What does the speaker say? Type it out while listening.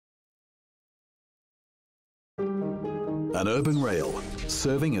An urban rail,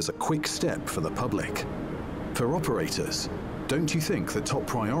 serving as a quick step for the public. For operators, don't you think the top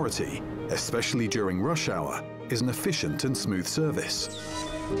priority, especially during rush hour, is an efficient and smooth service?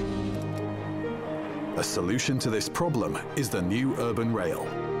 A solution to this problem is the new urban rail.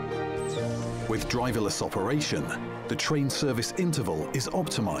 With driverless operation, the train service interval is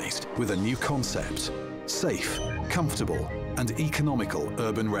optimized with a new concept: safe, comfortable, and economical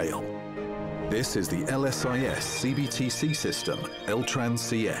urban rail. This is the LSIS CBTC system,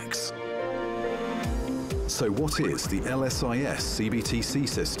 LTran-CX. So what is the LSIS CBTC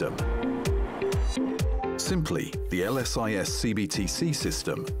system? Simply, the LSIS CBTC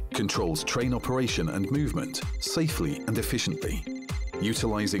system controls train operation and movement safely and efficiently,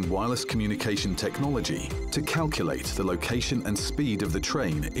 utilizing wireless communication technology to calculate the location and speed of the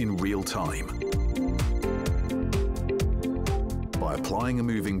train in real time. By applying a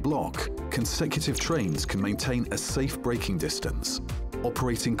moving block, consecutive trains can maintain a safe braking distance,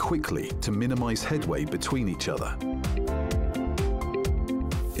 operating quickly to minimize headway between each other.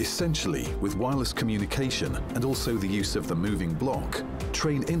 Essentially, with wireless communication and also the use of the moving block,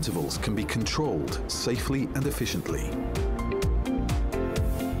 train intervals can be controlled safely and efficiently.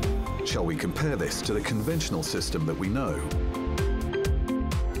 Shall we compare this to the conventional system that we know?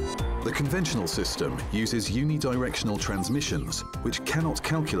 The conventional system uses unidirectional transmissions which cannot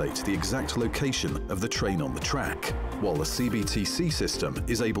calculate the exact location of the train on the track, while the CBTC system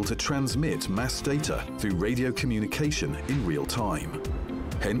is able to transmit mass data through radio communication in real time.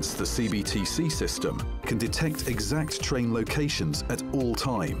 Hence, the CBTC system can detect exact train locations at all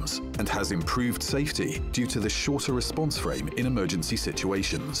times and has improved safety due to the shorter response frame in emergency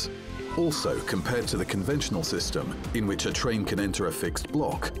situations. Also, compared to the conventional system, in which a train can enter a fixed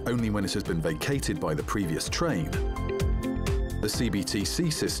block only when it has been vacated by the previous train, the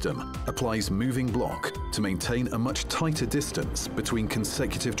CBTC system applies moving block to maintain a much tighter distance between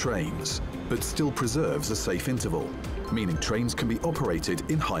consecutive trains, but still preserves a safe interval, meaning trains can be operated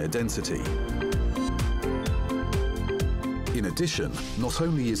in higher density. In addition, not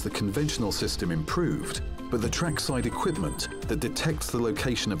only is the conventional system improved, but the trackside equipment that detects the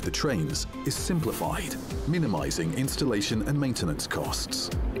location of the trains is simplified, minimizing installation and maintenance costs.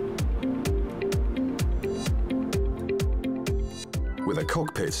 With a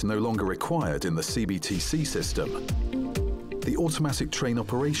cockpit no longer required in the CBTC system, the automatic train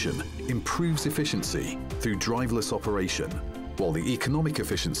operation improves efficiency through driverless operation, while the economic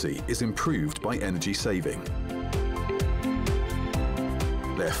efficiency is improved by energy saving.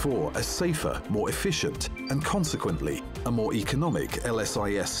 Therefore, a safer, more efficient, and consequently, a more economic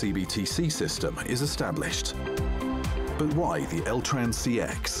LSIS CBTC system is established. But why the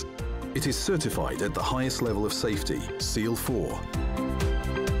LTran-CX? It is certified at the highest level of safety, Seal 4,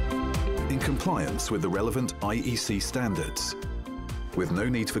 in compliance with the relevant IEC standards. With no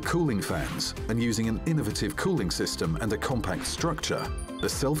need for cooling fans and using an innovative cooling system and a compact structure, the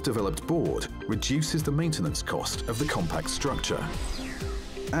self-developed board reduces the maintenance cost of the compact structure.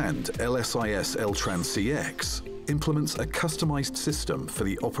 And LSIS LTran-CX implements a customized system for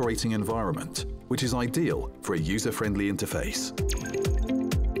the operating environment, which is ideal for a user-friendly interface.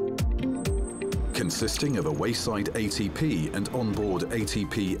 Consisting of a wayside ATP and onboard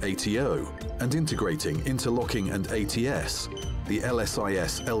ATP-ATO, and integrating interlocking and ATS, the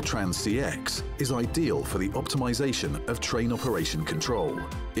LSIS LTran-CX is ideal for the optimization of train operation control.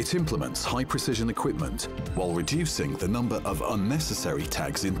 It implements high-precision equipment while reducing the number of unnecessary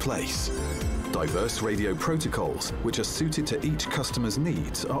tags in place. Diverse radio protocols which are suited to each customer's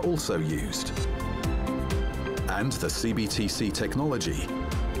needs are also used. And the CBTC technology,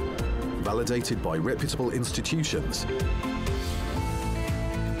 validated by reputable institutions,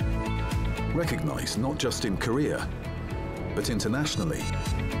 recognized not just in Korea, but internationally.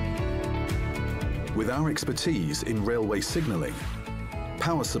 With our expertise in railway signaling,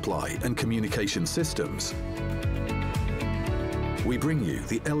 power supply and communication systems, we bring you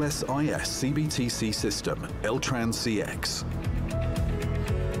the LSIS CBTC system, LTran-CX.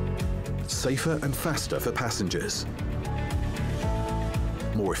 Safer and faster for passengers,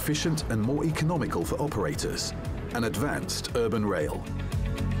 more efficient and more economical for operators, an advanced urban rail.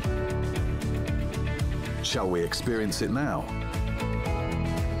 Shall we experience it now?